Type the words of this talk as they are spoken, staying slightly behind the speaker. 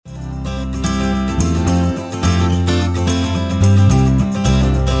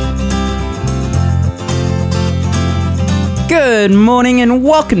Good morning and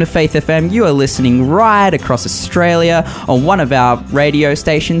welcome to Faith FM. You are listening right across Australia on one of our radio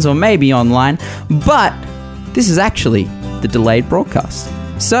stations or maybe online, but this is actually the delayed broadcast.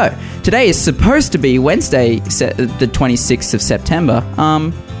 So, today is supposed to be Wednesday, the 26th of September,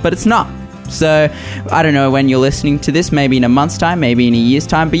 but it's not. So, I don't know when you're listening to this, maybe in a month's time, maybe in a year's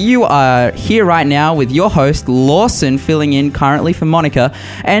time, but you are here right now with your host, Lawson, filling in currently for Monica,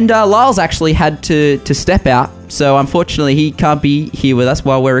 and Lyle's actually had to step out, so unfortunately he can't be here with us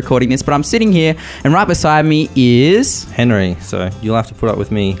while we're recording this, but I'm sitting here, and right beside me is... Henry, so you'll have to put up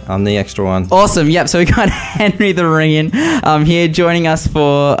with me. I'm the extra one. Awesome, yep, so we got Henry the Ringin here joining us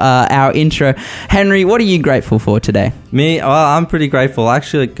for our intro. Henry, what are you grateful for today? Me? Well, I'm pretty grateful. I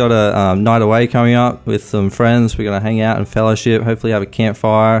actually got a night away coming up with some friends. We're going to hang out and fellowship, hopefully have a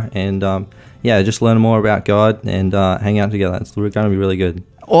campfire, and just learn more about God and hang out together. It's going to be really good.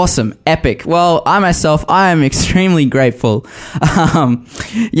 Awesome. Epic. Well, I am extremely grateful.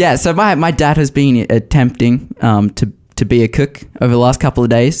 So my dad has been attempting to be a cook over the last couple of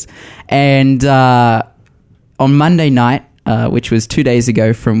days. And on Monday night, which was 2 days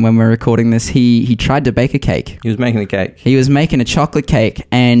ago from when we're recording this, he tried to bake a cake. He was making a cake. He was making a chocolate cake,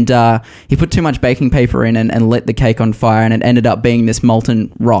 and he put too much baking paper in and lit the cake on fire, and it ended up being this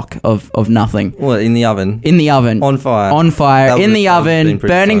molten rock of nothing. Well, in the oven. In the oven. On fire. On fire, in the oven,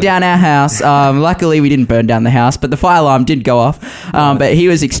 burning down our house. Luckily, we didn't burn down the house, but the fire alarm did go off. But he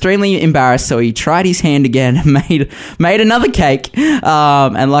was extremely embarrassed, so he tried his hand again and made another cake,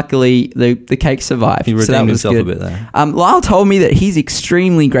 and luckily, the cake survived. He redeemed himself a bit there. Lyle told me that he's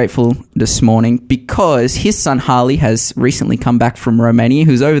extremely grateful this morning because his son Harley has recently come back from Romania,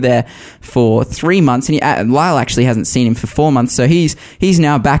 who's over there for 3 months, and Lyle actually hasn't seen him for 4 months, so he's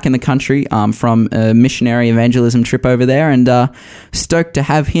now back in the country from a missionary evangelism trip over there, and stoked to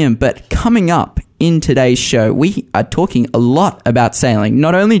have him. But coming up in today's show, we are talking a lot about sailing.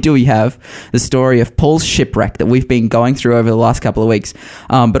 Not only do we have the story of Paul's shipwreck that we've been going through over the last couple of weeks,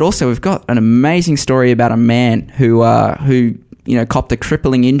 but also we've got an amazing story about a man who copped a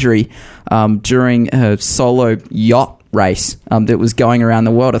crippling injury during a solo yacht race that was going around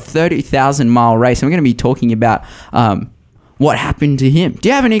the world, a 30,000-mile race. And we're going to be talking about what happened to him. Do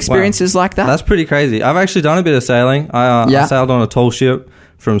you have any experiences like that? That's pretty crazy. I've actually done a bit of sailing. I sailed on a tall ship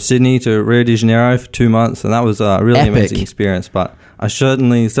from Sydney to Rio de Janeiro for 2 months, and that was a really amazing experience. But I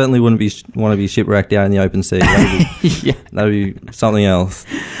certainly wouldn't want to be shipwrecked out in the open sea. That'd be something else.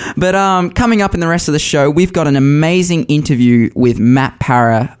 But coming up in the rest of the show, we've got an amazing interview with Matt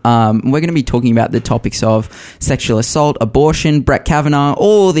Parra. We're going to be talking about the topics of sexual assault, abortion, Brett Kavanaugh,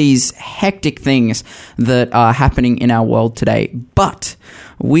 all these hectic things that are happening in our world today. But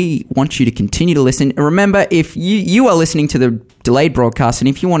we want you to continue to listen. Remember, if you are listening to the delayed broadcast, and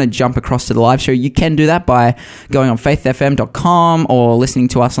if you want to jump across to the live show, you can do that by going on faithfm.com or listening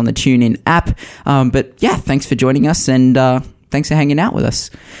to us on the TuneIn app. But yeah, thanks for joining us, and thanks for hanging out with us.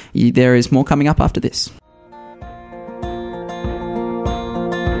 There is more coming up after this.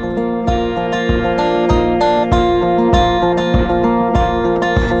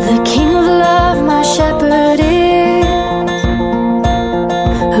 The King of Love, my shepherd is,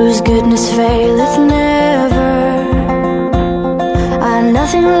 whose goodness faileth never. I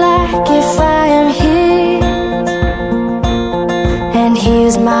nothing lack if I am his, and he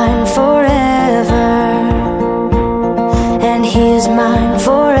is mine forever, and he is mine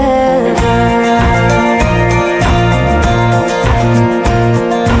forever.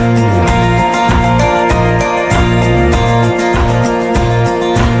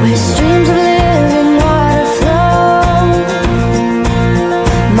 Where streams of living water flow,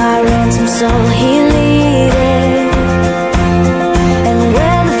 my ransom soul he leadeth, and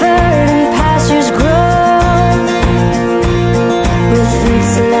where the verdant pastures grow, with fruit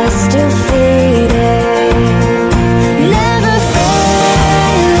celestial feeding. Never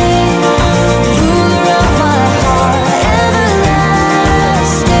failing, ruler of my heart, everlasting,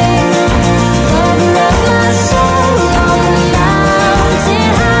 lover of my soul, on the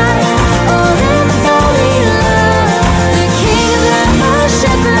mountain high, all in the holy love, the King of love, my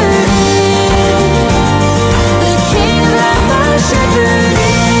shepherd is.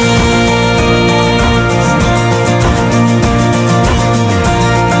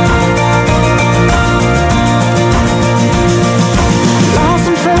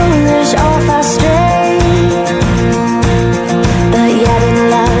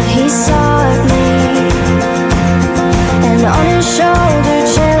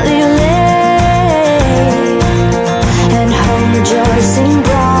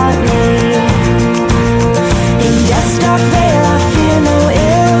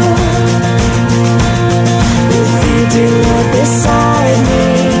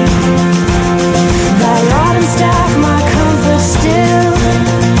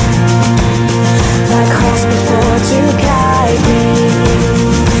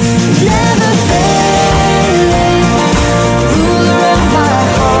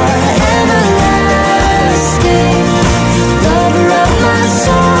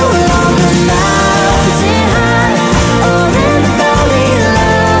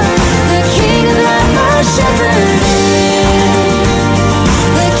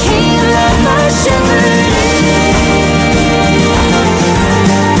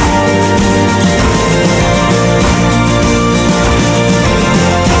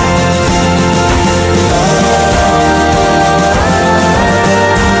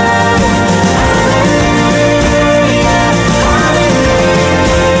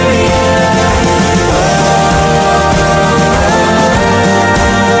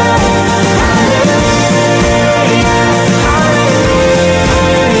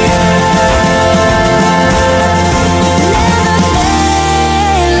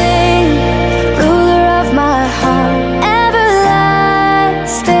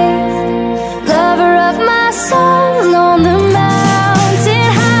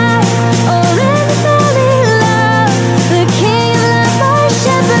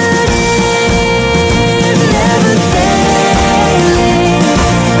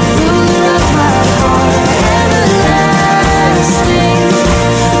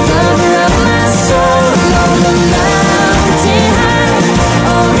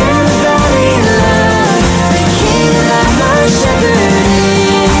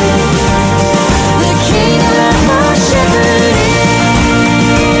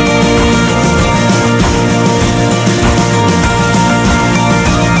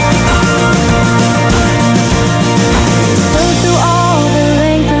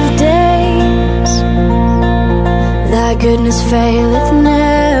 goodness faileth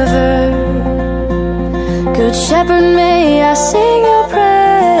never. Good shepherd, may I sing your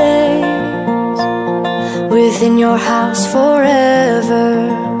praise within your house forever,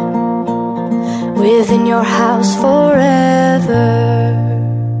 within your house forever.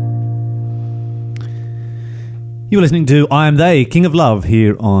 You're listening to I Am They, King of Love,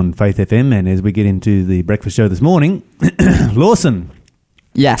 here on Faith FM. And as we get into the breakfast show this morning, Lawson.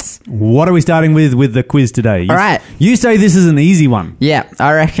 Yes. What are we starting with the quiz today? All right. You say this is an easy one. Yeah,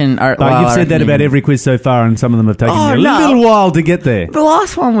 I reckon. But you've said that about every quiz so far, and some of them have taken you a little while to get there. The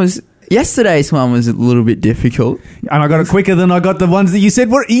last one was... Yesterday's one was a little bit difficult. And I got it quicker than I got the ones that you said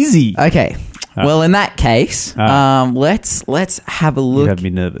were easy. Okay. Well, in that case, let's have a look. You have me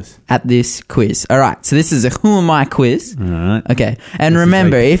nervous. At this quiz. All right. So this is a Who Am I quiz. All right. Okay. And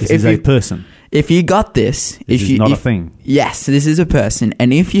remember, if a person. If you got this, this is not a thing. Yes, this is a person.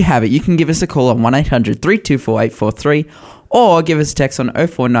 And if you have it, you can give us a call on 1-800-324-843 or give us a text on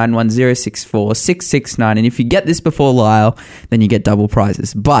 0491064669. And if you get this before Lyle, then you get double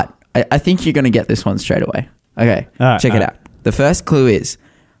prizes. But I think you're going to get this one straight away. Okay. Check it out. The first clue is,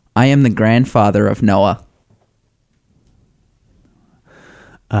 I am the grandfather of Noah.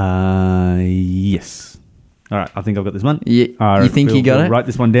 Yes. All right, I think I've got this one. You think you got it? Write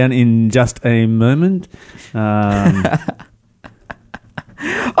this one down in just a moment. Oh,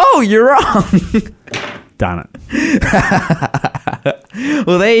 you're wrong. Darn it.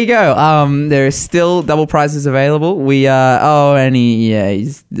 Well, there you go. There are still double prizes available.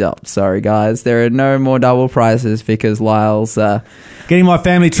 Sorry, guys. There are no more double prizes because Lyle's... Getting my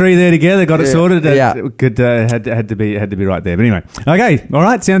family tree there together, got it sorted. Yeah. Had to be right there. But anyway, okay, all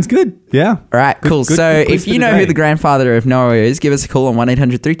right, sounds good. Yeah. All right, cool. Good, so if you know who the grandfather of Noah is, give us a call on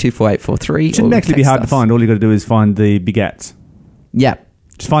 1-800-324-843. It shouldn't actually be hard to find. All you got to do is find the begats. Yeah.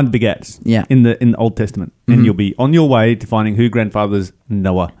 Just find the begats. Yeah. In the Old Testament, and you'll be on your way to finding who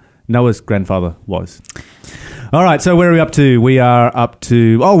Noah's grandfather was. All right, so where are we up to? We are up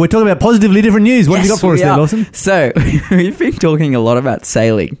to... Oh, we're talking about positively different news. What have you got for us there, Lawson? So, we've been talking a lot about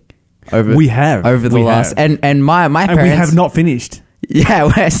sailing. And my parents... And we have not finished. Yeah,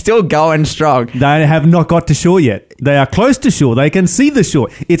 we're still going strong. They have not got to shore yet. They are close to shore. They can see the shore.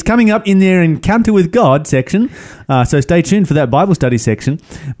 It's coming up in their Encounter with God section, so stay tuned for that Bible study section,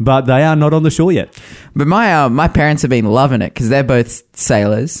 but they are not on the shore yet. But my parents have been loving it because they're both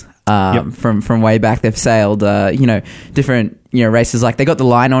sailors. From way back, they've sailed, different, races. Like they got the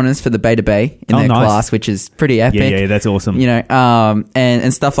line honors for the Beta Bay in their class, which is pretty epic. Yeah, that's awesome.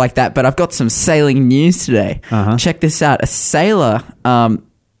 And stuff like that. But I've got some sailing news today. Check this out. A sailor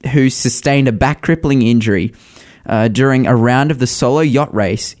who sustained a back crippling injury during a round of the solo yacht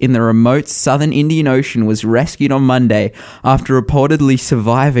race in the remote southern Indian Ocean was rescued on Monday after reportedly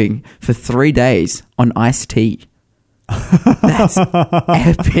surviving for 3 days on iced tea. That's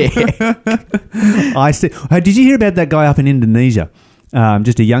epic. I see. Hey, did you hear about that guy up in Indonesia?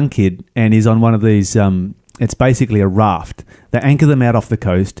 Just a young kid, and he's on one of these. It's basically a raft. They anchor them out off the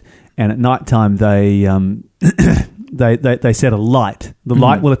coast, and at night time they set a light. The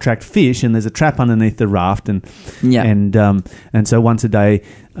light will attract fish, and there's a trap underneath the raft, and so once a day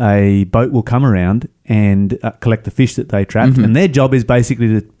a boat will come around and collect the fish that they trapped, and their job is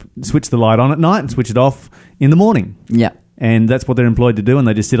basically to switch the light on at night and switch it off in the morning. Yeah. And that's what they're employed to do, and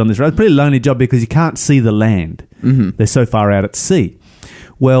they just sit on this road. It's a pretty lonely job because you can't see the land. They're so far out at sea.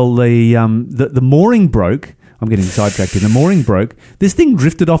 Well, the mooring broke. I'm getting sidetracked here. The mooring broke. This thing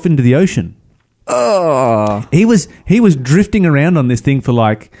drifted off into the ocean. Oh. He was drifting around on this thing for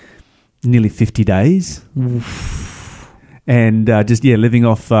like nearly 50 days. And living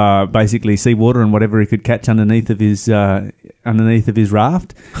off basically seawater and whatever he could catch underneath of his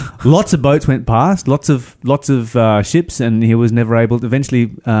raft. Lots of boats went past, lots of ships, and he was never able to. Eventually,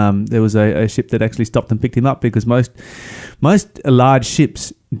 there was a ship that actually stopped and picked him up because most large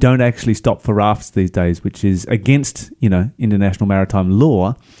ships don't actually stop for rafts these days, which is against international maritime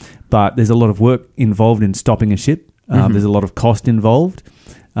law. But there's a lot of work involved in stopping a ship. There's a lot of cost involved.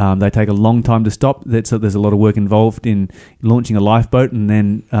 They take a long time to stop. There's a lot of work involved in launching a lifeboat and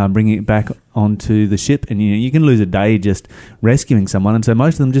then bringing it back onto the ship. And you can lose a day just rescuing someone. And so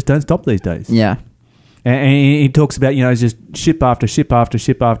most of them just don't stop these days. Yeah. And he talks about, just ship after ship after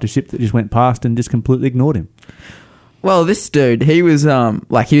ship after ship that just went past and just completely ignored him. Well, this dude, he was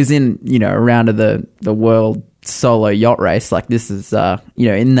he was in a round of the world solo yacht race. Like this is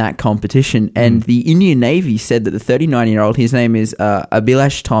in that competition, and the Indian Navy said that the 39-year-old, his name is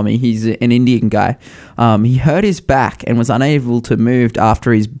Abhilash Tommy, he's an Indian guy, he hurt his back and was unable to move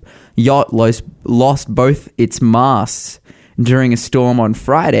after his yacht lost both its masts during a storm on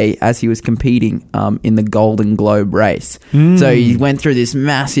Friday as he was competing in the Golden Globe race. So he went through this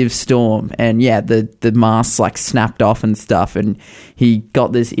massive storm, and the mask like snapped off and stuff, and he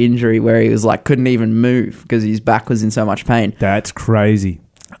got this injury where he was like couldn't even move because his back was in so much pain. That's crazy.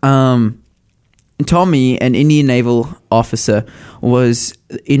 Tommy, an Indian naval officer, was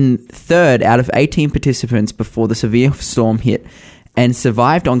in third out of 18 participants before the severe storm hit, and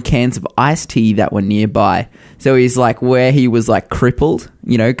survived on cans of iced tea that were nearby. So he's like where he was like crippled,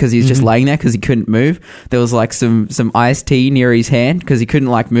 because he's just laying there because he couldn't move. There was like some iced tea near his hand because he couldn't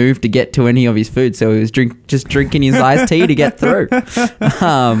like move to get to any of his food. So he was just drinking his iced tea to get through.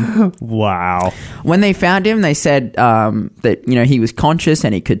 Wow. When they found him, they said that, he was conscious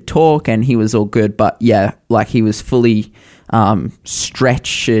and he could talk and he was all good. But like he was fully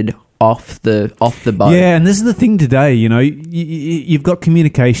stretched off the boat. Yeah, and this is the thing today. You've got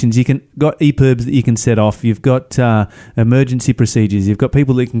communications. Got EPIRBs that you can set off. You've got emergency procedures. You've got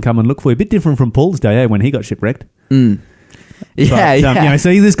people that can come and look for you. A bit different from Paul's day, when he got shipwrecked. Yeah.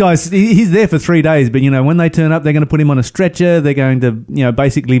 So this guy's he's there for 3 days, but when they turn up, they're going to put him on a stretcher. They're going to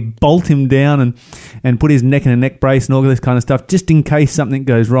basically bolt him down and put his neck in a neck brace and all this kind of stuff, just in case something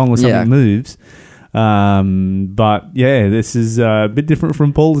goes wrong or something moves. But this is a bit different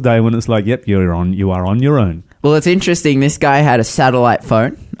from Paul's day when it's like, yep, you are on your own. Well, it's interesting. This guy had a satellite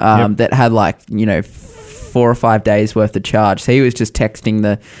phone that had 4 or 5 days worth of charge. So he was just texting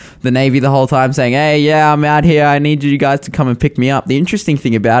the Navy the whole time saying, hey, I'm out here. I need you guys to come and pick me up. The interesting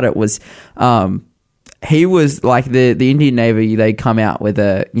thing about it was, he was like the Indian Navy, they come out with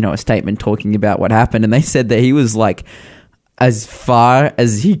a statement talking about what happened. And they said that he was like, as far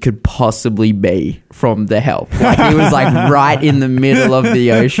as he could possibly be from the help. Like he was like right in the middle of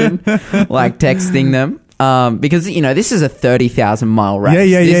the ocean, like texting them. Because, this is a 30,000 mile race.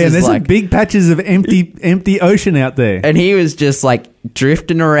 Yeah. There's like big patches of empty ocean out there. And he was just like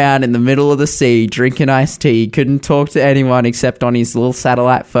drifting around in the middle of the sea, drinking iced tea, couldn't talk to anyone except on his little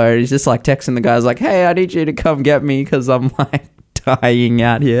satellite phone. He's just like texting the guys like, hey, I need you to come get me because I'm like dying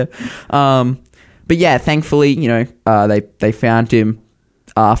out here. But thankfully, they found him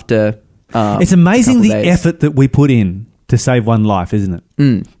after. It's amazing the effort that we put in to save one life, isn't it?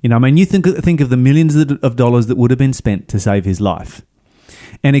 You think of the millions of dollars that would have been spent to save his life,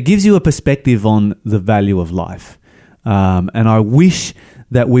 and it gives you a perspective on the value of life. And I wish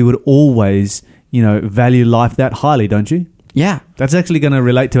that we would always, value life that highly, don't you? Yeah. That's actually going to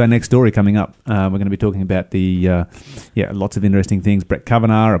relate to our next story coming up. We're going to be talking about the lots of interesting things. Brett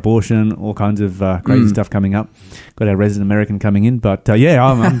Kavanaugh, abortion, all kinds of crazy stuff coming up. Got our resident American coming in, but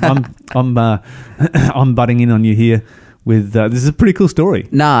I'm butting in on you here with this is a pretty cool story.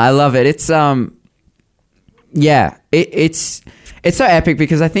 Nah, I love it. It's it's so epic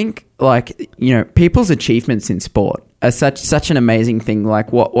because I think people's achievements in sport are such an amazing thing,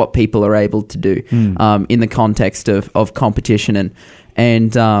 like what people are able to do in the context of competition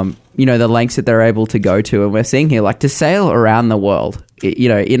and the lengths that they're able to go to. And we're seeing here, like, to sail around the world,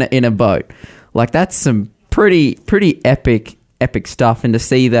 in a boat, like that's some pretty epic stuff. And to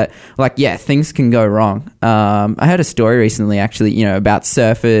see that, things can go wrong. I heard a story recently, actually, about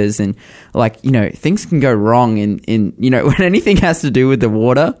surfers and things can go wrong in when anything has to do with the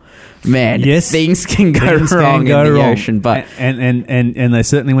water. Man, yes, things can go wrong in the ocean, but and they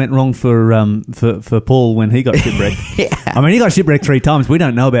certainly went wrong for Paul when he got shipwrecked. I mean, he got shipwrecked 3 times. We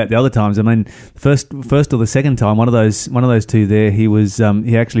don't know about the other times. I mean, first or the second time, one of those two there, he was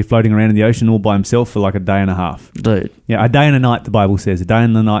he actually floating around in the ocean all by himself for like a day and a half. Dude, a day and a night. The Bible says a day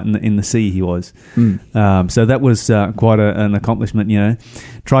and a night in the sea. He was. So that was quite an accomplishment.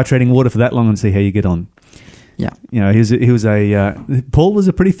 Try treading water for that long and see how you get on. Yeah, Paul was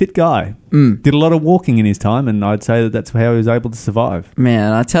a pretty fit guy. Did a lot of walking in his time, and I'd say that's how he was able to survive.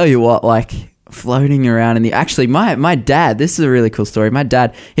 Man, I tell you what, floating around in the... Actually, my dad, this is a really cool story. My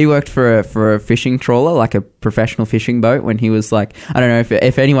dad, he worked for a fishing trawler, like a professional fishing boat, when he was I don't know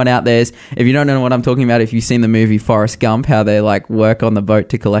if anyone out there is... If you don't know what I'm talking about, if you've seen the movie Forrest Gump, how they work on the boat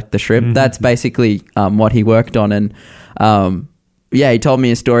to collect the shrimp, that's basically what he worked on. And he told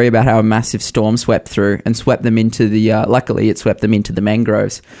me a story about how a massive storm swept through and swept them into the... luckily, it swept them into the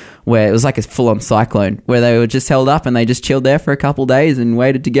mangroves, where it was like a full-on cyclone, where they were just held up and they just chilled there for a couple of days and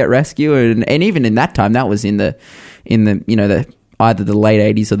waited to get rescued. And even in that time, that was in the either the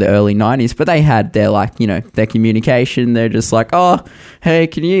late 80s or the early 90s, but they had their their communication. They're just like, oh, hey,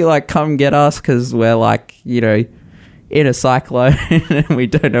 can you come get us? Because we're in a cyclone and we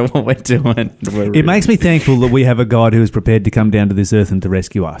don't know what we're doing. It makes me thankful that we have a God who is prepared to come down to this earth and to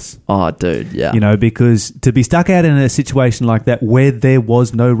rescue us. Oh, dude, yeah. You know, because to be stuck out in a situation like that where there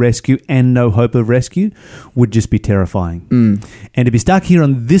was no rescue and no hope of rescue would just be terrifying. And to be stuck here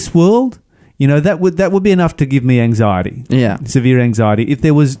on this world, you know, that would be enough to give me anxiety. Yeah. Severe anxiety. If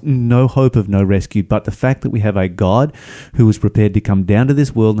there was no hope of no rescue, but the fact that we have a God who was prepared to come down to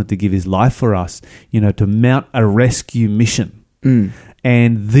this world and to give his life for us, you know, to mount a rescue mission.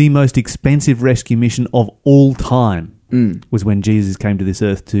 And the most expensive rescue mission of all time was when Jesus came to this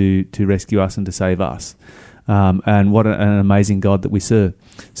earth to rescue us and to save us. And what an amazing God that we serve.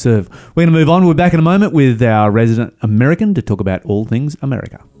 We're going to move on. We're back in a moment with our resident American to talk about all things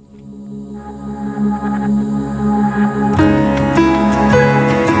America.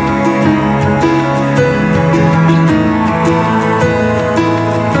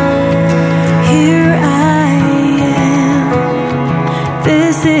 Here I am.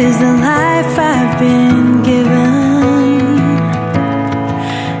 This is the life I've been given.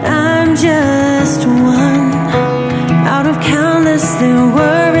 I'm just one out of countless there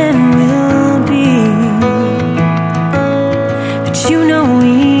were and will be. But you know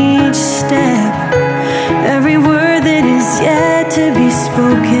each step, every word that is yet to be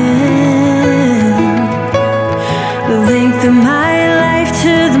spoken, the length of my life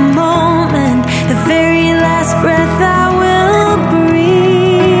to the moment, the very last breath I will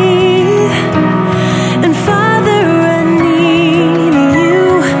breathe. And Father, I need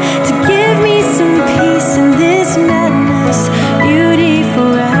you to give me some peace in this madness, beauty for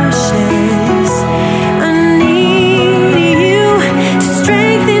ashes. I need you to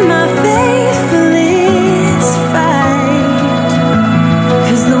strengthen my faith for this fight.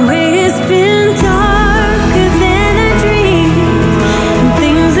 'Cause the way has been darker than I dreamed, and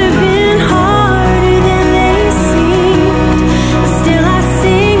things have been harder than they seemed. But still I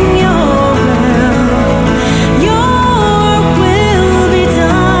sing your will be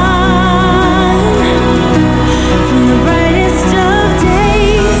done. From the brightest of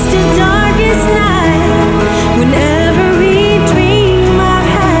days to darkest night, when every dream I've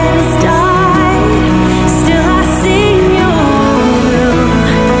had has died, still I sing your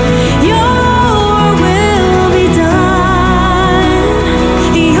will be done.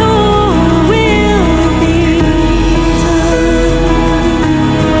 Your will be done.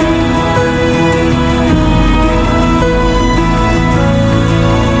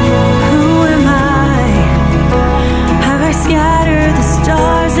 Who am I? Have I scattered the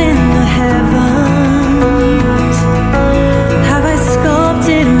stars in the heavens? Have I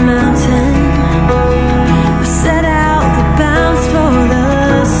sculpted a mountain or set out the bounds for the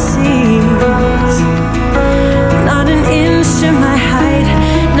seas? Not an inch to my height,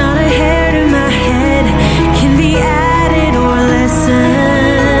 not a hair to my head can be added or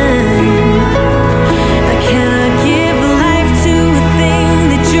lessened. I cannot give life to a thing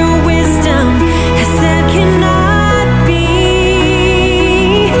that your wisdom has said cannot be.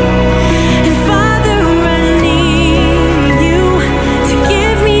 And Father, I need you to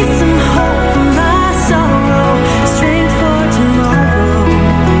give me some hope for my sorrow, strength for tomorrow.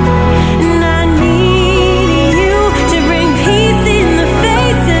 And I need you to bring peace in the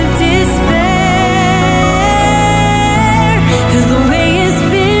face of despair. 'Cause the way has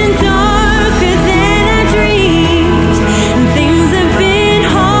been darker than I dreamed, and things have been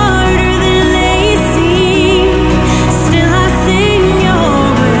harder than they seem. Still I sing your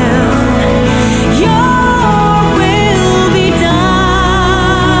will be done.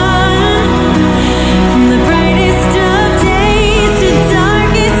 From the brightest of days to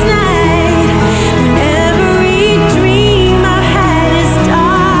darkest night, when every dream I've had has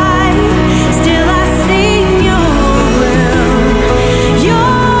died, still I sing your will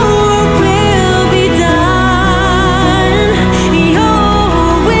be done. Your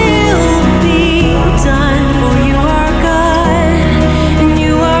will be done. For you are God, and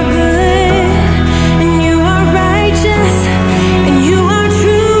you are good, and you are righteous, and you are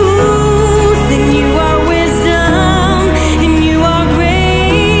truth, and you are wisdom, and you are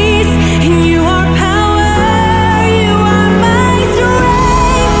grace, and you are power, you are my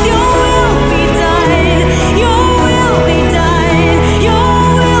strength. Your will be done, your will be done, your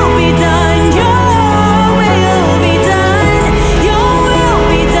will be done, your will be done, your will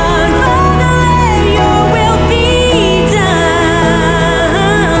be done. Father, let your will be done.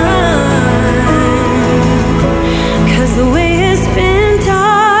 'Cause the way has been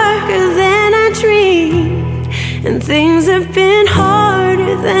darker than I dreamed, and things have been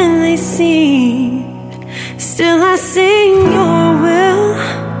harder than they seemed. Still I sing your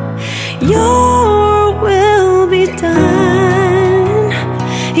will be done.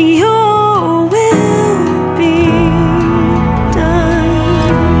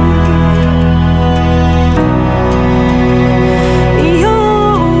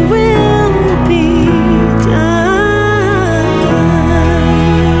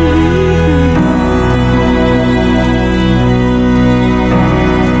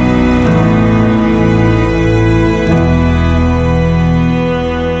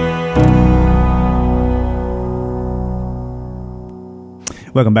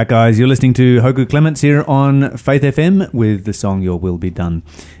 Welcome back, guys. You're listening to Hoku Clements here on Faith FM with the song Your Will Be Done.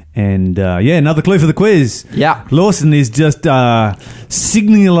 And, another clue for the quiz. Yeah. Lawson is just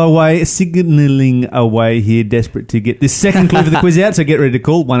signalling away here, desperate to get this second clue for the quiz out. So get ready to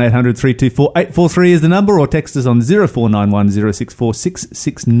call. 1-800-324-843 is the number, or text us on 0491 064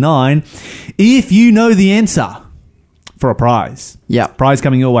 669 if you know the answer. For a prize. Yeah. Prize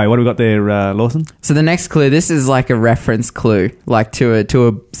coming your way. What have we got there, Lawson? So the next clue, this is like a reference clue, like to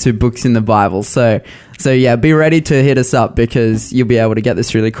books in the Bible. So yeah, be ready to hit us up because you'll be able to get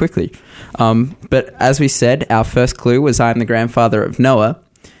this really quickly. But as we said, our first clue was I am the grandfather of Noah.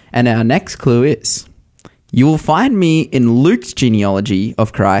 And our next clue is you will find me in Luke's genealogy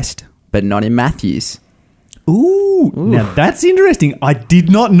of Christ, but not in Matthew's. Ooh. Now that's interesting. I did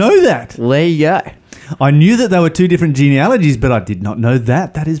not know that. There you go. I knew that there were two different genealogies, but I did not know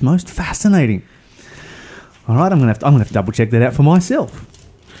that. That is most fascinating. All right, I'm gonna have to double check that out for myself.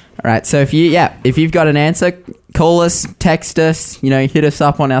 All right, so if you've got an answer, call us, text us, hit us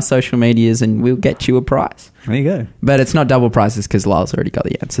up on our social medias, and we'll get you a prize. There you go. But it's not double prizes because Lyle's already got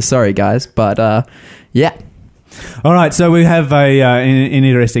the answer. Sorry, guys, but yeah. All right, so we have an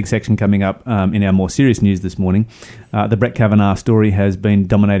interesting section coming up in our more serious news this morning. The Brett Kavanaugh story has been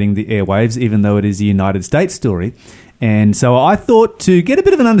dominating the airwaves, even though it is a United States story. And so I thought to get a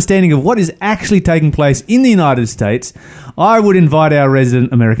bit of an understanding of what is actually taking place in the United States, I would invite our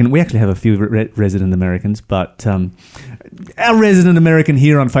resident American. We actually have a few resident Americans, but our resident American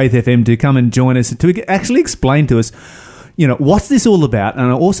here on Faith FM to come and join us to actually explain to us what's this all about? And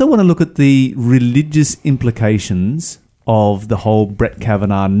I also want to look at the religious implications of the whole Brett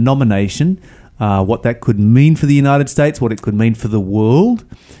Kavanaugh nomination, what that could mean for the United States, what it could mean for the world,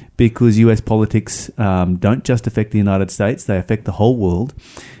 because US politics don't just affect the United States, they affect the whole world.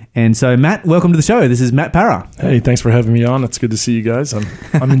 And so, Matt, welcome to the show. This is Matt Parra. Hey, thanks for having me on. It's good to see you guys.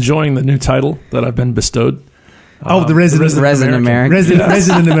 I'm enjoying the new title that I've been bestowed. The resident American.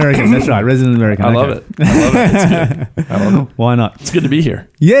 Resident American. That's right, resident American. I love it. It's good. I love it. Why not? It's good to be here.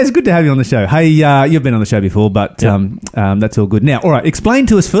 Yeah, it's good to have you on the show. Hey, you've been on the show before, but that's all good. Now, all right, explain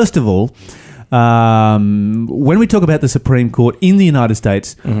to us, first of all, when we talk about the Supreme Court in the United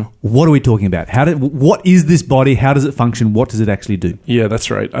States, what are we talking about? What is this body? How does it function? What does it actually do? Yeah, that's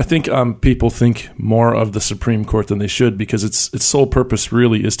right. I think people think more of the Supreme Court than they should because its sole purpose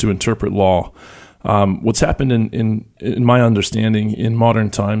really is to interpret law. What's happened in my understanding in modern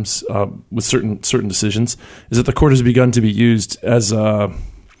times with certain decisions is that the court has begun to be used as a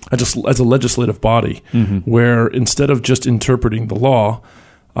legislative body, where instead of just interpreting the law,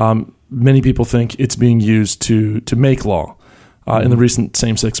 many people think it's being used to make law. In the recent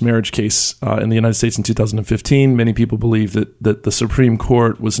same-sex marriage case in the United States in 2015, many people believe that the Supreme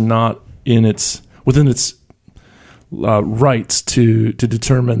Court was not within its rights to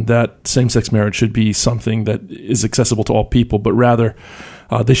determine that same-sex marriage should be something that is accessible to all people, but rather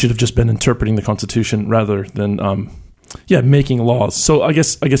they should have just been interpreting the Constitution rather than making laws. So I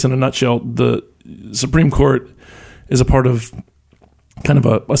guess in a nutshell, the Supreme Court is a part of kind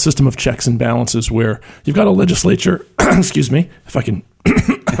of a system of checks and balances where you've got a legislature. Excuse me, if I can.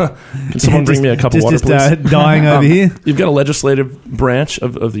 Can someone bring me a cup of water, please? Dying over here. You've got a legislative branch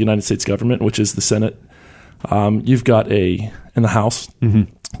of the United States government, which is the Senate. You've got in the House,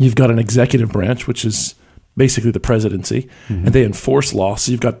 you've got an executive branch, which is basically the presidency, and they enforce law.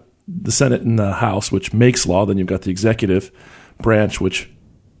 So you've got the Senate and the House, which makes law. Then you've got the executive branch, which,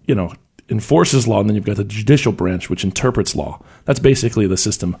 enforces law. And then you've got the judicial branch, which interprets law. That's basically the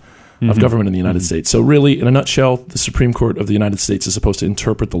system of government in the United States. So really, in a nutshell, the Supreme Court of the United States is supposed to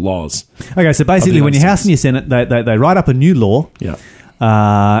interpret the laws. Okay, so basically when your House and your Senate, they write up a new law. Yeah.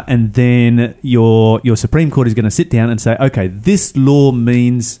 And then your Supreme Court is going to sit down and say, okay, this law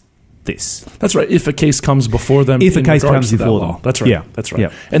means this. That's right. If a case comes before them, if a case comes before them, that's right. Yeah, that's right.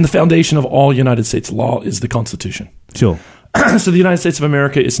 Yeah. And the foundation of all United States law is the Constitution. Sure. So the United States of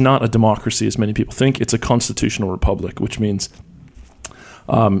America is not a democracy, as many people think. It's a constitutional republic, which means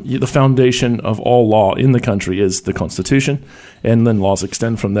the foundation of all law in the country is the Constitution, and then laws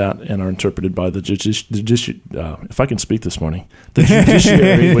extend from that and are interpreted by the if I can speak this morning, the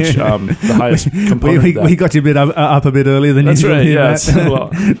judiciary, which the highest component. We got you up a bit earlier than That's usual. That's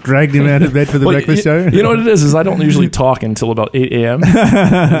right. Yeah, dragged him out of bed for the breakfast show. You know what it is I don't usually talk until about 8 a.m.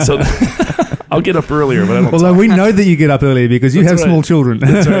 So I'll get up earlier, but I don't. Although we know that you get up earlier because you have small children.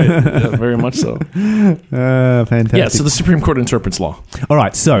 That's right. Yeah, very much so. Fantastic. Yeah. So the Supreme Court interprets law. All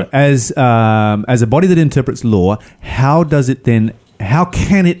right. So as a body that interprets law, how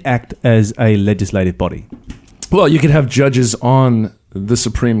can it act as a legislative body? Well, you could have judges on the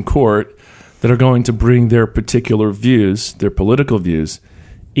Supreme Court that are going to bring their particular views, their political views,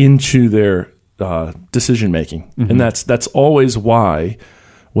 into their decision making, and that's always why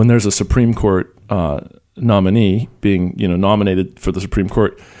when there's a Supreme Court nominee being nominated for the Supreme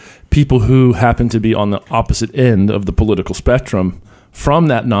Court, people who happen to be on the opposite end of the political spectrum from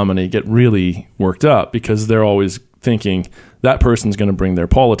that nominee get really worked up because they're always thinking that person's going to bring their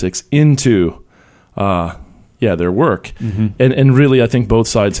politics into their work. And really I think both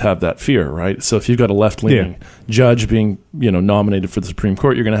sides have that fear, right? So if you've got a left-leaning judge being nominated for the Supreme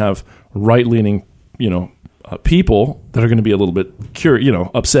Court, you're going to have right-leaning people that are going to be a little bit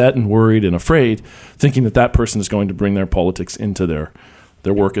upset and worried and afraid, thinking that person is going to bring their politics into their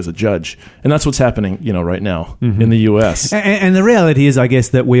work as a judge. And that's what's happening, right now in the U.S. And the reality is, I guess,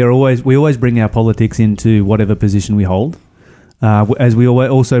 that we always bring our politics into whatever position we hold. As we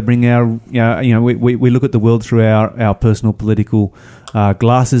also bring our, we look at the world through our personal political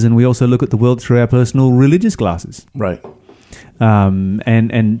glasses, and we also look at the world through our personal religious glasses. Right.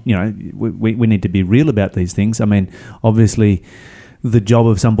 And we need to be real about these things. I mean, obviously, the job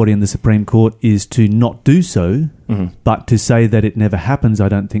of somebody in the Supreme Court is to not do so, but to say that it never happens, I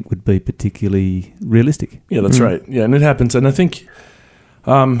don't think would be particularly realistic. Yeah, that's right. Yeah, and it happens, and I think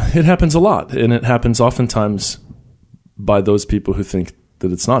it happens a lot, and it happens oftentimes by those people who think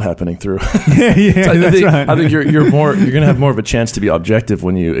that it's not happening through. I think you're going to have more of a chance to be objective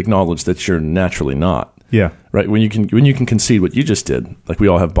when you acknowledge that you're naturally not. Yeah. Right. When you can concede what you just did, like we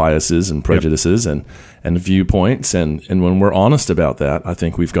all have biases and prejudices and viewpoints, and when we're honest about that, I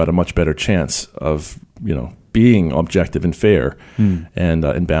think we've got a much better chance of being objective and fair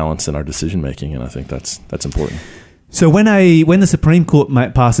and balanced in our decision making, and I think that's important. So when the Supreme Court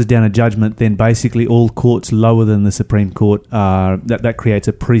passes down a judgment, then basically all courts lower than the Supreme Court that creates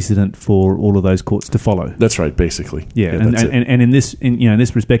a precedent for all of those courts to follow. That's right, basically. Yeah, and in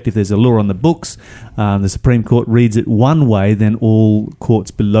this respect, if there's a law on the books, the Supreme Court reads it one way, then all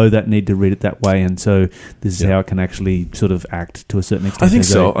courts below that need to read it that way, and so this is how it can actually sort of act to a certain extent. I think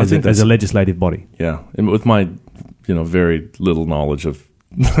so. As a legislative body. Yeah, and with my very little knowledge of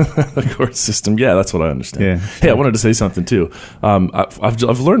the court system, that's what I understand. Yeah. Hey, I wanted to say something too.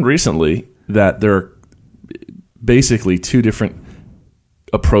 I've learned recently that there are basically two different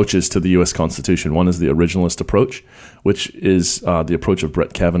approaches to the U.S. Constitution. One is the originalist approach, which is the approach of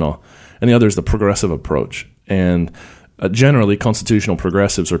Brett Kavanaugh, and the other is the progressive approach. And generally, constitutional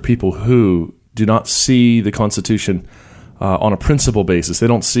progressives are people who do not see the Constitution on a principle basis. They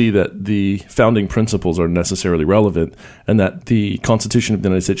don't see that the founding principles are necessarily relevant and that the Constitution of the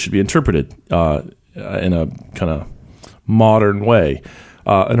United States should be interpreted in a kind of modern way.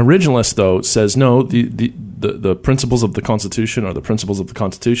 An originalist, though, says no, the principles of the Constitution are the principles of the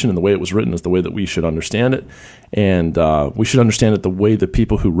Constitution, and the way it was written is the way that we should understand it, and we should understand it the way the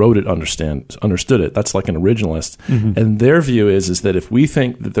people who wrote it understood it. That's like an originalist. And their view is that if we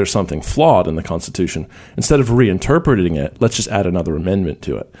think that there's something flawed in the Constitution, instead of reinterpreting it, let's just add another amendment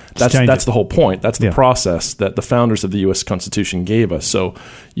to it. That's the whole point. That's the process that the founders of the U.S. Constitution gave us. So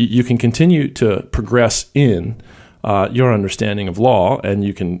you can continue to progress in your understanding of law, and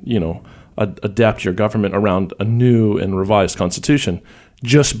you can, adapt your government around a new and revised constitution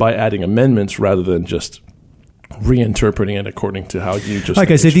just by adding amendments rather than just reinterpreting it according to how you just.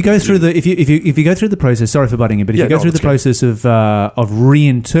 Okay, so if you go through if you go through the process, sorry for butting in, but if you go through the process of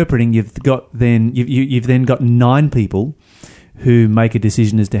reinterpreting, you've then got 9 people who make a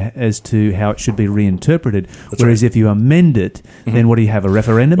decision as to how it should be reinterpreted. Whereas if you amend it, then what do you have, a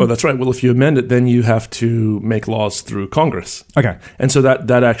referendum? Well, that's right. Well, if you amend it, then you have to make laws through Congress. Okay. And so that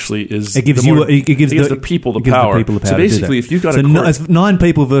actually is... It gives the people the power. So basically, if you've got a court... it's 9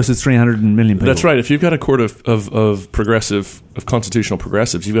 people versus 300 million people. That's right. If you've got a court of constitutional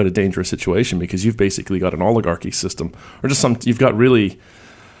progressives, you've got a dangerous situation because you've basically got an oligarchy system, or just you've got really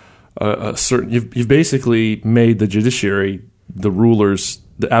you've basically made the judiciary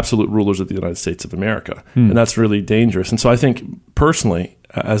the absolute rulers of the United States of America. And that's really dangerous. And so I think, personally,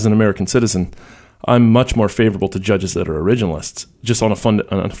 as an American citizen, I'm much more favorable to judges that are originalists, just on a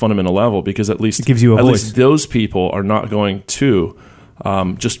fundamental level, because at least, it gives you a voice. Least those people are not going to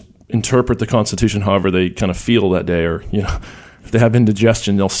just interpret the Constitution however they kind of feel that day, or, if they have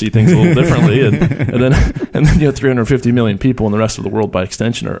indigestion, they'll see things a little differently. And then 350 million people in the rest of the world, by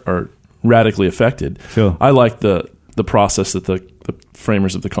extension, are radically affected. Sure. I like the process that the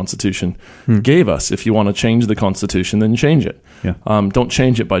framers of the Constitution gave us. If you want to change the Constitution, then change it. Yeah. Don't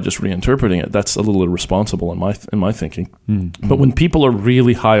change it by just reinterpreting it. That's a little irresponsible in my thinking. But when people are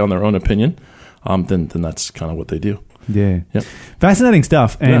really high on their own opinion, then that's kind of what they do. Yeah. Yep. Fascinating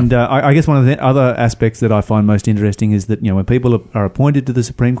stuff. And I guess one of the other aspects that I find most interesting is that, when people are appointed to the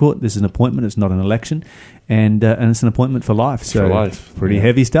Supreme Court, this is an appointment, it's not an election, and it's an appointment for life. So for life. Pretty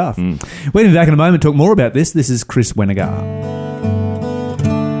heavy stuff. We'll be back in a moment to talk more about this. This is Chris Weniger.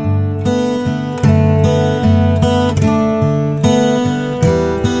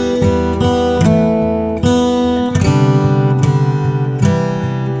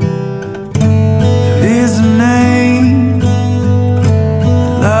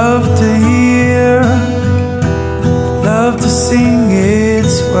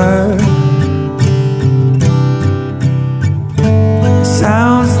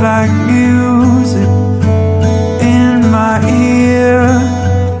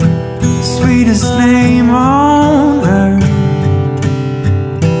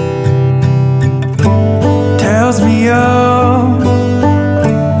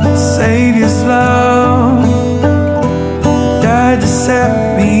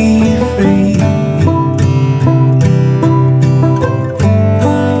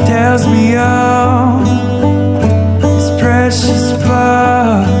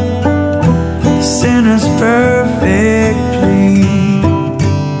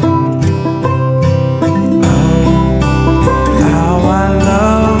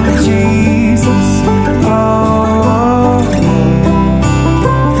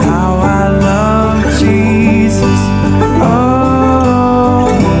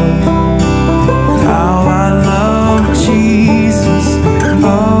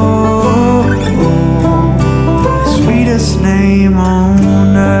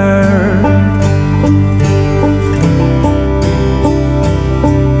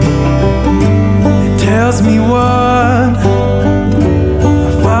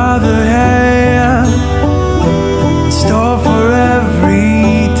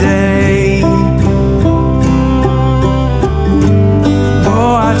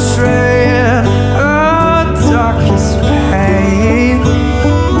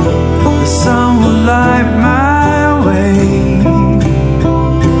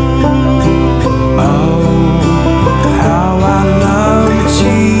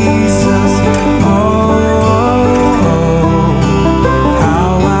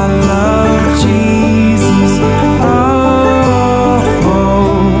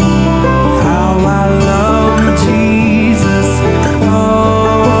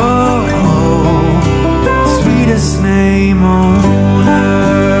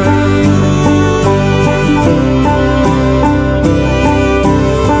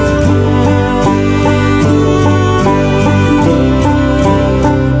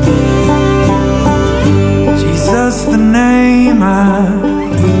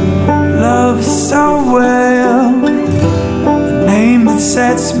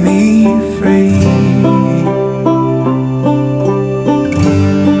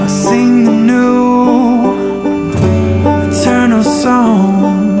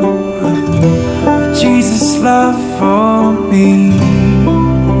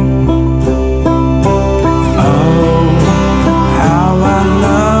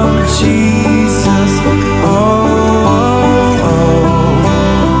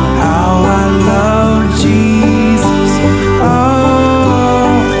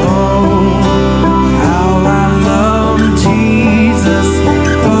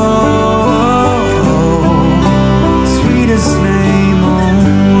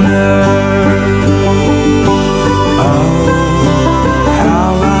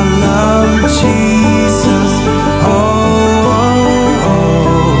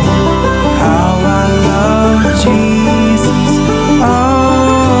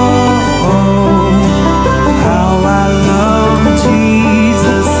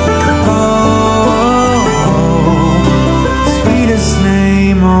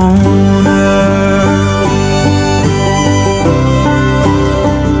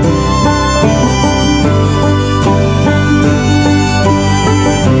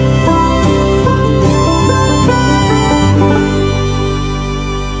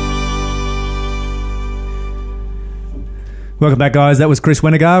 Welcome back, guys. That was Chris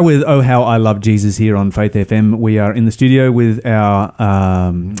Weniger with "Oh How I Love Jesus" here on Faith FM. We are in the studio with our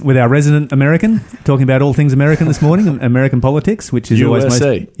resident American, talking about all things American this morning, American politics, which is USA. Always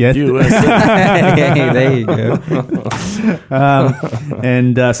most USA. Hey, there you go.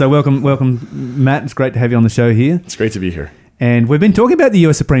 So welcome, Matt. It's great to have you on the show here. It's great to be here. And we've been talking about the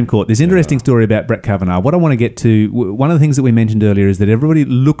US Supreme Court, this interesting story about Brett Kavanaugh. What I want to get to, one of the things that we mentioned earlier is that everybody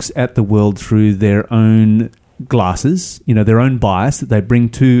looks at the world through their own glasses, their own bias that they bring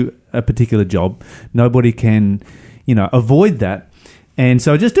to a particular job. Nobody can, avoid that. And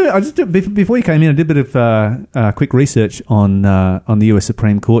so before you came in, I did a bit of quick research on the US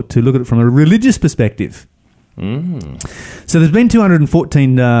Supreme Court to look at it from a religious perspective. So there's been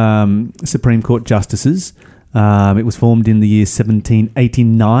 214 Supreme Court justices. It was formed in the year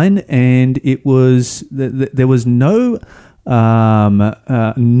 1789, and it was there was no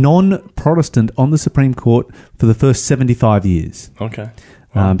non-Protestant on the Supreme Court for the first 75 years. Okay.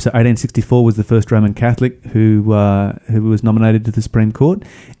 So 1864 was the first Roman Catholic who was nominated to the Supreme Court,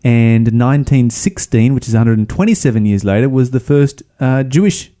 and 1916, which is 127 years later, was the first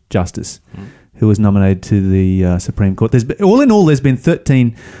Jewish justice who was nominated to the Supreme Court. All in all, there's been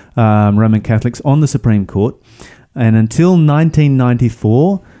 13 Roman Catholics on the Supreme Court, and until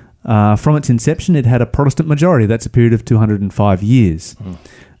 1994, from its inception, it had a Protestant majority. That's a period of 205 years.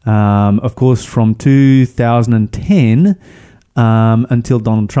 Of course, from 2010 until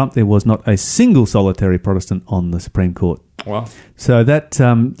Donald Trump, there was not a single solitary Protestant on the Supreme Court. Wow! So that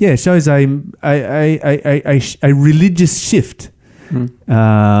shows a religious shift.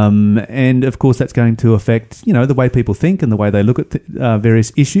 And of course, that's going to affect the way people think and the way they look at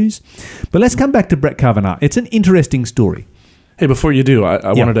various issues. But let's come back to Brett Kavanaugh. It's an interesting story. Hey, before you do,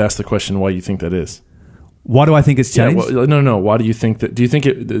 I wanted to ask the question why you think that is. Why do I think it's changed? No. Why do you think that? Do you think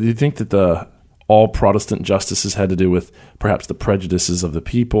that the all Protestant justices had to do with perhaps the prejudices of the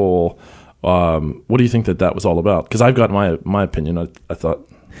people? What do you think that was all about? Because I've got my opinion. I thought.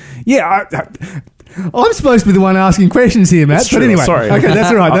 Yeah, I'm supposed to be the one asking questions here, Matt. But anyway, sorry. Okay, that's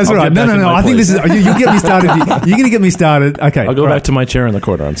all right. That's all right. No. I think this is you get me started. You're going to get me started. Okay, I'll go back to my chair in the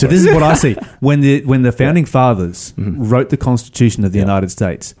corner. So this is what I see when the founding fathers wrote the Constitution of the United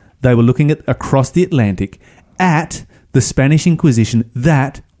States. They were looking at across the Atlantic at the Spanish Inquisition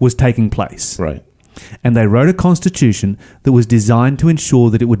that was taking place. Right. And they wrote a constitution that was designed to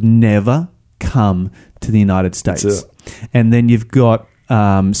ensure that it would never come to the United States. And then you've got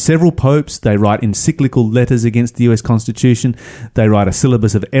several popes. They write encyclical letters against the US Constitution. They write a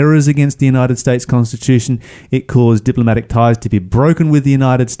syllabus of errors against the United States Constitution. It caused diplomatic ties to be broken with the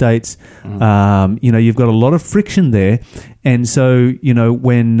United States. You've got a lot of friction there. And so,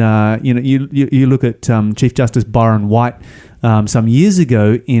 when you look at Chief Justice Byron White some years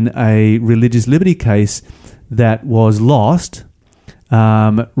ago in a religious liberty case that was lost,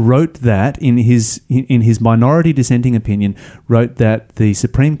 wrote that in his minority dissenting opinion, wrote that the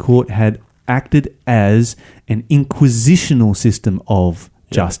Supreme Court had acted as an inquisitional system of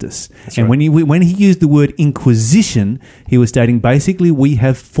justice. And when he used the word inquisition, he was stating basically we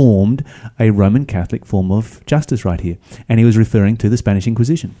have formed a Roman Catholic form of justice right here. And he was referring to the Spanish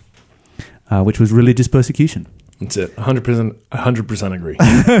Inquisition, which was religious persecution. That's it. 100% agree.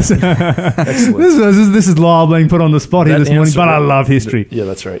 Excellent. This is Lyle being put on the spot here this morning, but I love history. Yeah,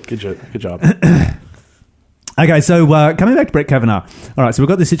 that's right. Good job. Okay, so coming back to Brett Kavanaugh. All right, so we've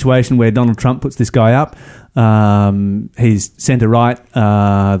got this situation where Donald Trump puts this guy up. He's centre-right.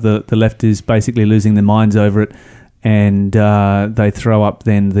 The left is basically losing their minds over it. And they throw up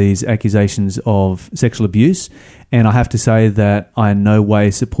then these accusations of sexual abuse. And I have to say that I in no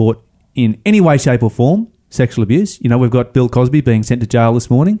way support in any way, shape or form sexual abuse. We've got Bill Cosby being sent to jail this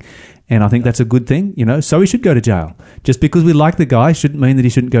morning, and I think that's a good thing, so he should go to jail. Just because we like the guy shouldn't mean that he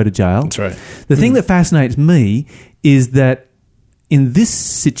shouldn't go to jail. That's right. The thing that fascinates me is that in this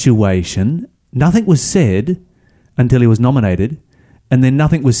situation, nothing was said until he was nominated, and then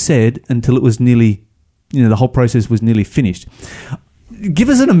nothing was said until it was nearly, the whole process was nearly finished. Give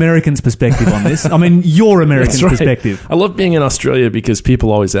us an American's perspective on this. I mean, your American perspective. I love being in Australia because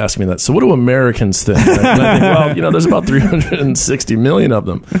people always ask me that. So what do Americans think? And I think, there's about 360 million of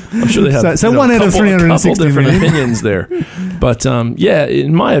them. I'm sure they have so one out of 360 different opinions there. But,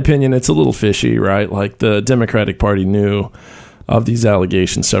 in my opinion, it's a little fishy, right? Like the Democratic Party knew of these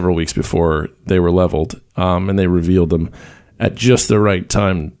allegations several weeks before they were leveled, and they revealed them at just the right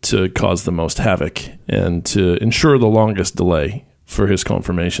time to cause the most havoc and to ensure the longest delay for his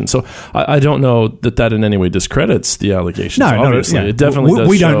confirmation. So I don't know that in any way discredits the allegations. No, obviously. No, it definitely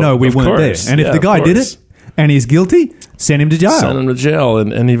we does don't know. We weren't there. And if the guy did it and he's guilty, send him to jail. Send him to jail.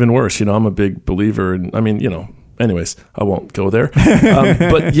 And even worse, I'm a big believer. And anyways, I won't go there.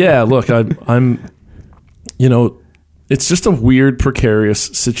 But yeah, look, I'm it's just a weird, precarious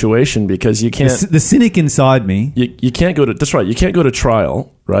situation because you can't... The cynic inside me... You can't go to... That's right. You can't go to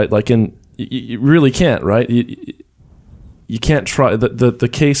trial, right? You really can't, right? You can't try. The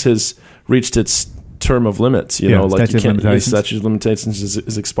case has reached its term of limits. Statute of limitations. The statute of limitations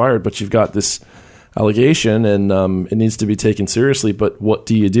is expired, but you've got this allegation, and it needs to be taken seriously. But what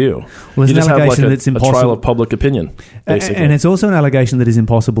do you do? Well, you it's an allegation that's impossible. A trial of public opinion, basically. And it's also an allegation that is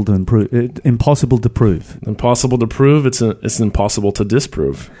impossible to prove. Impossible to prove. It's impossible to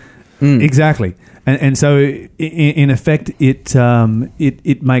disprove. Exactly. And so, in effect,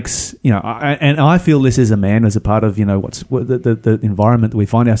 it makes, and I feel this as a man, as a part of, the environment that we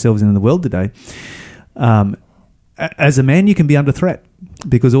find ourselves in the world today. As a man, you can be under threat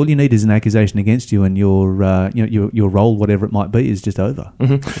because all you need is an accusation against you, and your role, whatever it might be, is just over,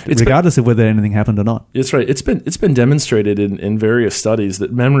 regardless of whether anything happened or not. That's right. It's been demonstrated in various studies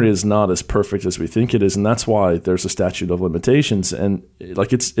that memory is not as perfect as we think it is, and that's why there's a statute of limitations. And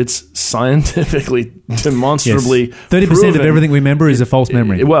it's scientifically, demonstrably 30% of everything we remember is a false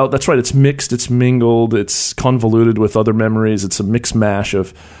memory. Well, that's right. It's mixed. It's mingled. It's convoluted with other memories. It's a mixed mash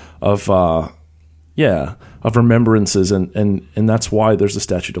of remembrances, and that's why there's a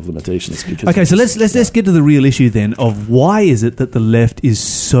statute of limitations. Because so let's get to the real issue then of why is it that the left is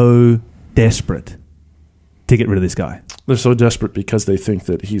so desperate to get rid of this guy? They're so desperate because they think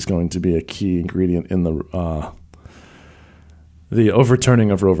that he's going to be a key ingredient in the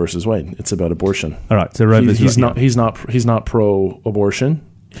overturning of Roe versus Wade. It's about abortion. All right, so Roe versus Wade. He's not pro-abortion.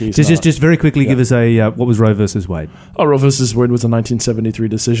 Just very quickly, give us what was Roe versus Wade? Roe versus Wade was a 1973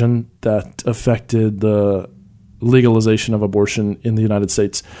 decision that affected the legalization of abortion in the United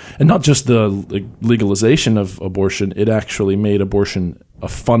States. And not just the legalization of abortion, it actually made abortion a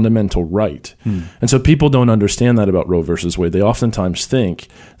fundamental right. And so people don't understand that about Roe versus Wade. They oftentimes think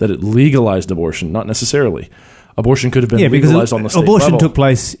that it legalized abortion, not necessarily. Abortion could have been legalized on the state level. Abortion took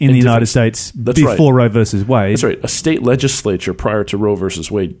place in the United States before Roe versus Wade. That's right. A state legislature prior to Roe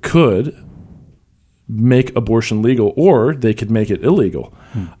versus Wade could make abortion legal, or they could make it illegal.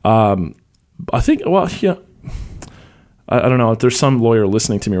 I think, I don't know. There's some lawyer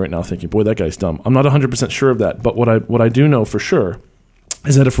listening to me right now thinking, boy, that guy's dumb. I'm not 100% sure of that. But what I do know for sure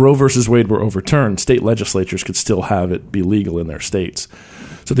is that if Roe versus Wade were overturned, state legislatures could still have it be legal in their states.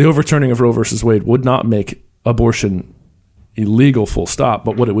 So the overturning of Roe versus Wade would not make abortion illegal, full stop.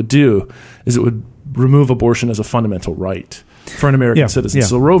 But what it would do is it would remove abortion as a fundamental right for an American citizen.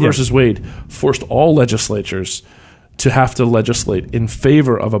 So Roe versus Wade forced all legislatures to have to legislate in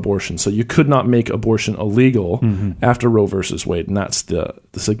favor of abortion. So you could not make abortion illegal after Roe versus Wade, and that's the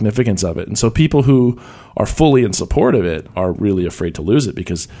significance of it. And so people who are fully in support of it are really afraid to lose it,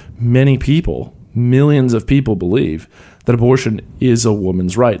 because many people, millions of people, believe that abortion is a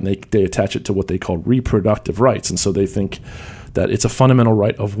woman's right, and they attach it to what they call reproductive rights. And so they think that it's a fundamental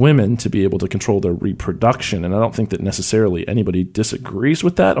right of women to be able to control their reproduction. And I don't think that necessarily anybody disagrees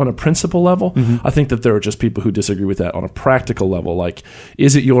with that on a principle level. I think that there are just people who disagree with that on a practical level. Like,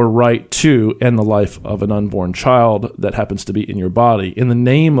 is it your right to end the life of an unborn child that happens to be in your body in the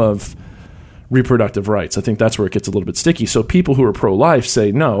name of reproductive rights? I think that's where it gets a little bit sticky. So people who are pro-life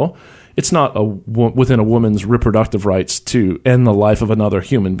say, no, it's not within a woman's reproductive rights to end the life of another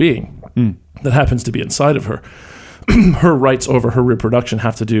human being that happens to be inside of her. Her rights over her reproduction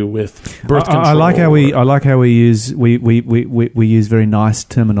have to do with birth control. I like how we use very nice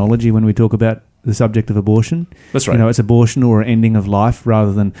terminology when we talk about the subject of abortion. That's right. It's abortion or ending of life,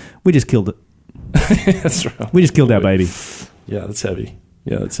 rather than we just killed it. That's right. We just killed our baby. Yeah, that's heavy.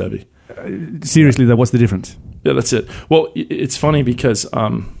 Seriously, though, what's the difference? Yeah, that's it. Well, it's funny because,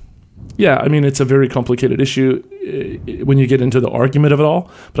 it's a very complicated issue when you get into the argument of it all.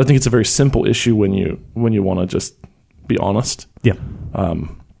 But I think it's a very simple issue when you want to just be honest. Yeah.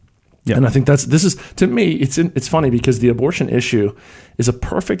 And I think this is, to me, it's funny because the abortion issue is a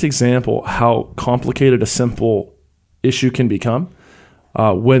perfect example how complicated a simple issue can become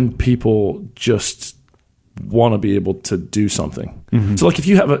when people just want to be able to do something. So, like, if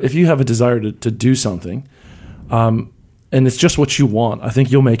you have a desire to do something, and it's just what you want, I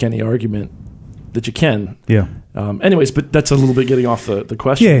think you'll make any argument that you can. Yeah. Anyways, but that's a little bit getting off the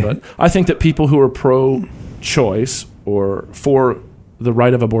question. Yeah. But I think that people who are pro-choice or for the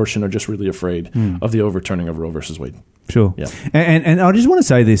right of abortion are just really afraid of the overturning of Roe versus Wade. Sure. Yeah. And I just want to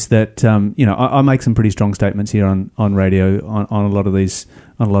say this, that I make some pretty strong statements here on radio on a lot of these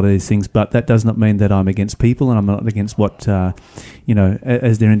things, but that does not mean that I'm against people, and I'm not against what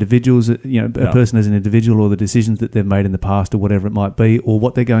as their individuals, a person as an individual, or the decisions that they've made in the past, or whatever it might be, or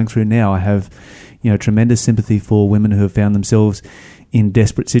what they're going through now. I have tremendous sympathy for women who have found themselves in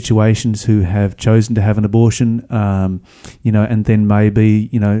desperate situations who have chosen to have an abortion, and then maybe,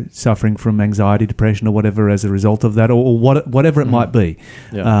 suffering from anxiety, depression, or whatever as a result of that, or whatever it might be.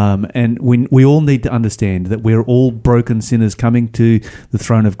 Yeah. And we all need to understand that we're all broken sinners coming to the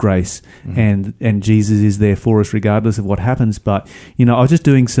throne of grace, and Jesus is there for us regardless of what happens. But, I was just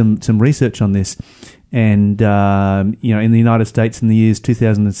doing some research on this, and, in the United States in the years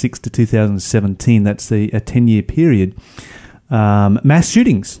 2006 to 2017, that's a 10-year period, mass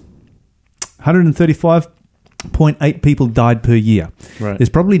shootings, 135.8 people died per year. Right. There's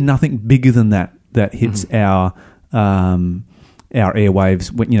probably nothing bigger than that hits our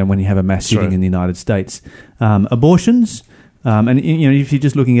airwaves when you have a mass shooting in the United States. Abortions, and if you're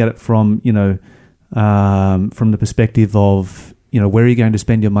just looking at it from the perspective of where are you going to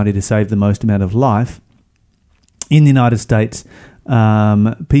spend your money to save the most amount of life, in the United States,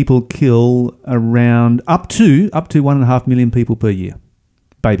 people kill around up to 1.5 million people per year,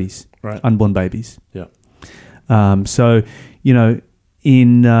 babies, unborn babies. Yeah. So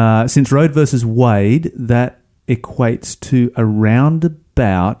since Roe versus Wade, that equates to around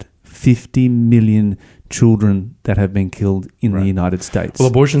about 50 million children that have been killed in the United States. Well,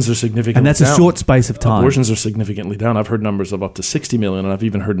 abortions are significantly down. And that's a short space of time. Abortions are significantly down. I've heard numbers of up to 60 million, and I've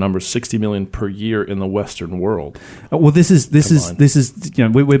even heard numbers 60 million per year in the Western world. Well, this is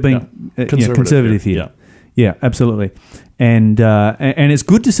we're being conservative here. Yeah, absolutely. And it's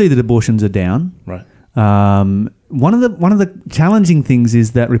good to see that abortions are down. Right. One of the challenging things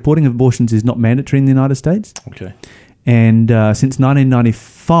is that reporting of abortions is not mandatory in the United States. Okay. And since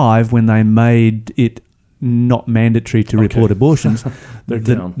 1995, when they made it not mandatory to report abortions,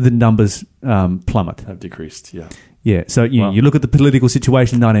 the numbers plummet. Have decreased, yeah. Yeah, so you look at the political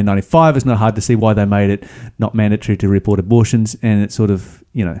situation in 1995, it's not hard to see why they made it not mandatory to report abortions, and it's sort of,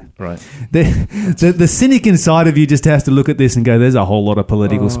 Right. The cynic inside of you just has to look at this and go, there's a whole lot of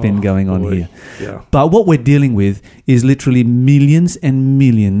political spin going on here. Yeah. But what we're dealing with is literally millions and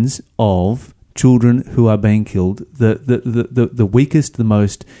millions of children who are being killed, the weakest, the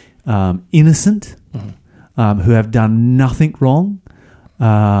most innocent, who have done nothing wrong,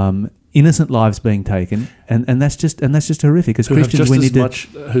 innocent lives being taken, and that's just horrific. As Christians, we need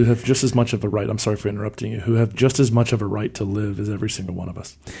who have just as much of a right. I'm sorry for interrupting you. Who have just as much of a right to live as every single one of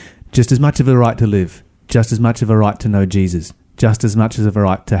us. Just as much of a right to live, just as much of a right to know Jesus, just as much of a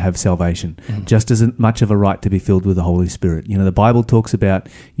right to have salvation, just as much of a right to be filled with the Holy Spirit. The Bible talks about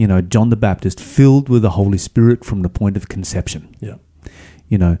John the Baptist filled with the Holy Spirit from the point of conception. Yeah.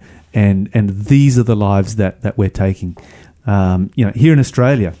 And these are the lives that we're taking. Here in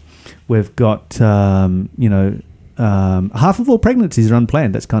Australia, we've got half of all pregnancies are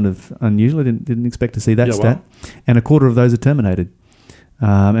unplanned. That's kind of unusual. I didn't expect to see that stat. Wow. And a quarter of those are terminated.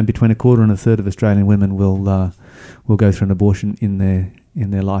 And between a quarter and a third of Australian women will go through an abortion in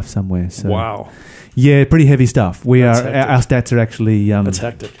their life somewhere. So, wow. Yeah, pretty heavy stuff. Our stats are actually that's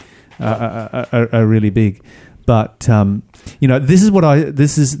hectic. Are really big. But this is what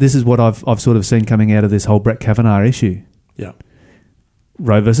I've sort of seen coming out of this whole Brett Kavanaugh issue. Yeah.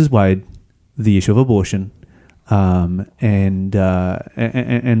 Roe versus Wade, the issue of abortion, and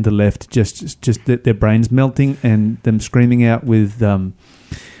the left just their brains melting and them screaming out with. And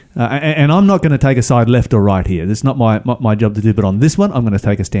I'm not going to take a side left or right here. It's not my job to do. But on this one, I'm going to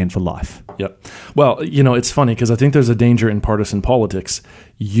take a stand for life. Yep. Well, it's funny because I think there's a danger in partisan politics.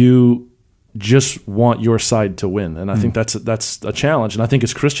 You just want your side to win, and I think that's a challenge. And I think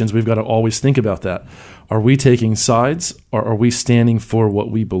as Christians, we've got to always think about that. Are we taking sides, or are we standing for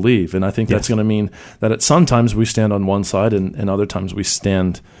what we believe? And I think that's going to mean that at sometimes we stand on one side, and other times we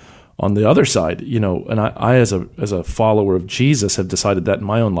stand on the other side. And I as a follower of Jesus have decided that in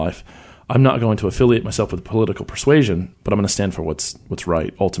my own life, I'm not going to affiliate myself with political persuasion, but I'm going to stand for what's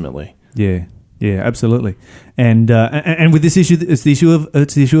right ultimately. Yeah. Yeah, absolutely, and with this issue, it's the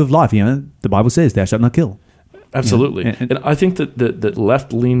issue of life. The Bible says, "Thou shalt not kill." Absolutely, and I think that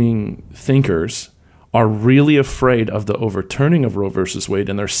left-leaning thinkers are really afraid of the overturning of Roe versus Wade,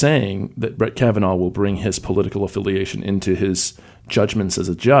 and they're saying that Brett Kavanaugh will bring his political affiliation into his judgments as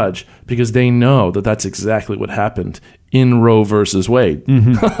a judge because they know that that's exactly what happened in Roe versus Wade.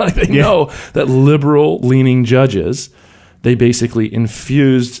 They know that liberal-leaning judges. They basically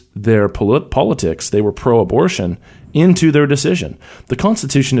infused their politics, they were pro-abortion, into their decision. The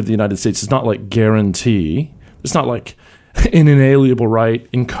Constitution of the United States does not guarantee, it's not like an inalienable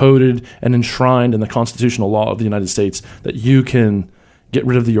right encoded and enshrined in the constitutional law of the United States that you can get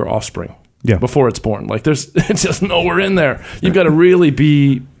rid of your offspring before it's born. It's just nowhere in there. You've got to really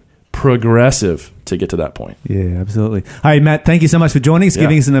be progressive to get to that point. Yeah, absolutely. Hey, Matt, thank you so much for joining us,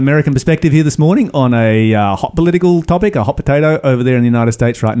 giving us an American perspective here this morning on a hot political topic, a hot potato over there in the United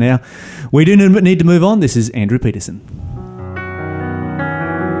States right now. We do need to move on. This is Andrew Peterson.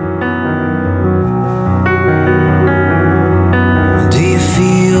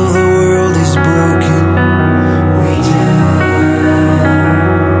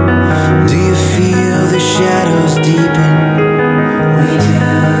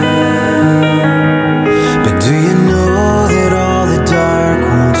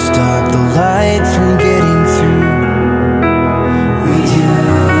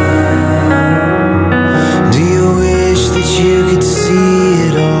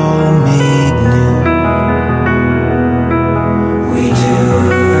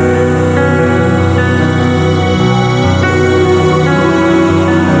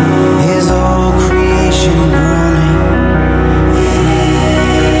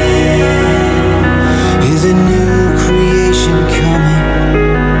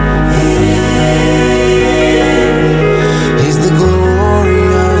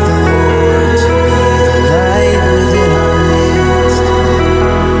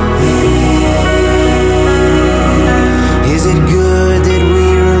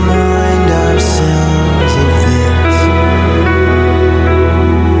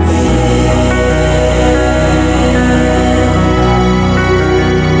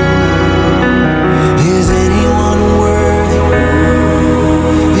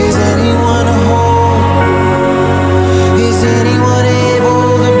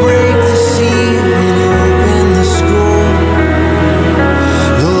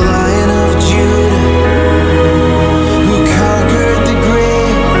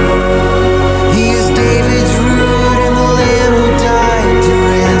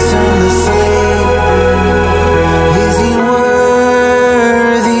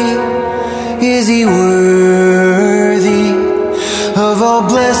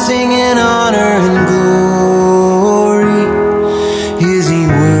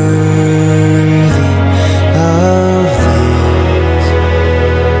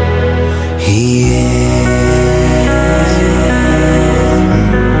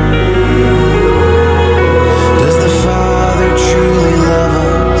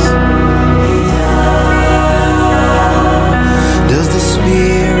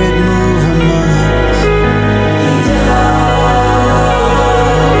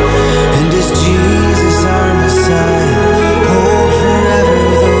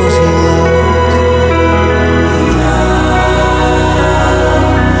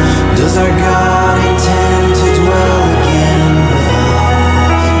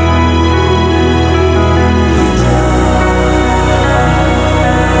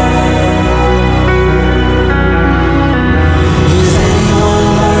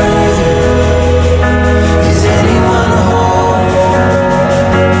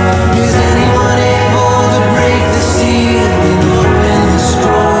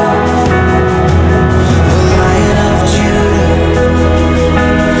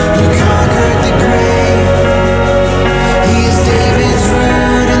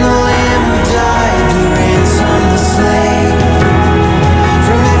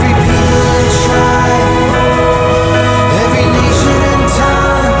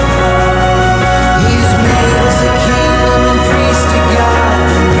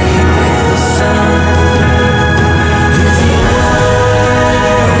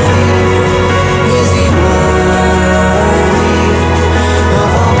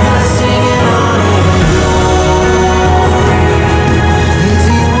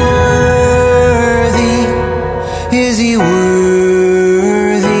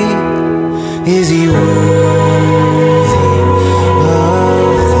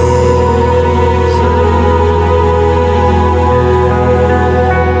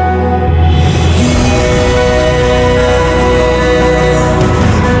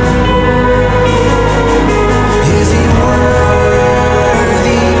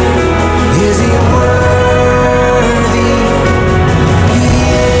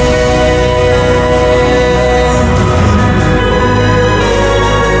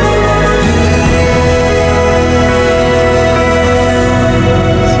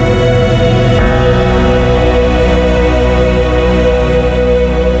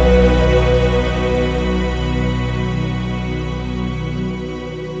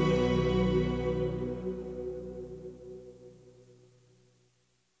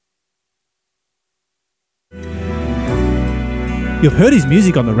 You've heard his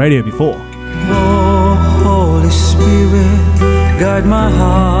music on the radio before. Oh, Holy Spirit, guide my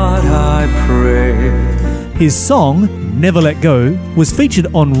heart, I pray. His song, Never Let Go, was featured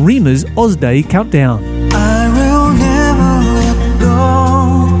on Rima's Ozday Countdown. I will never let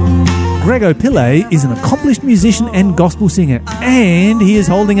go. Grego Pillay is an accomplished musician and gospel singer, and he is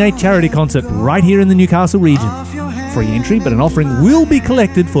holding a charity concert right here in the Newcastle region. Free entry, but an offering will be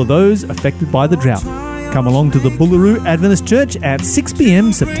collected for those affected by the drought. Come along to the Bullaroo Adventist Church at 6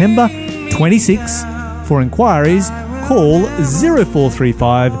 p.m. September 26. For inquiries, call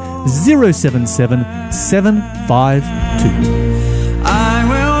 0435 077 752. I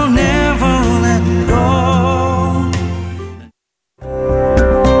will never let go.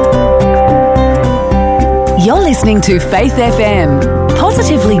 You're listening to Faith FM,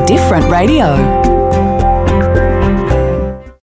 positively different radio.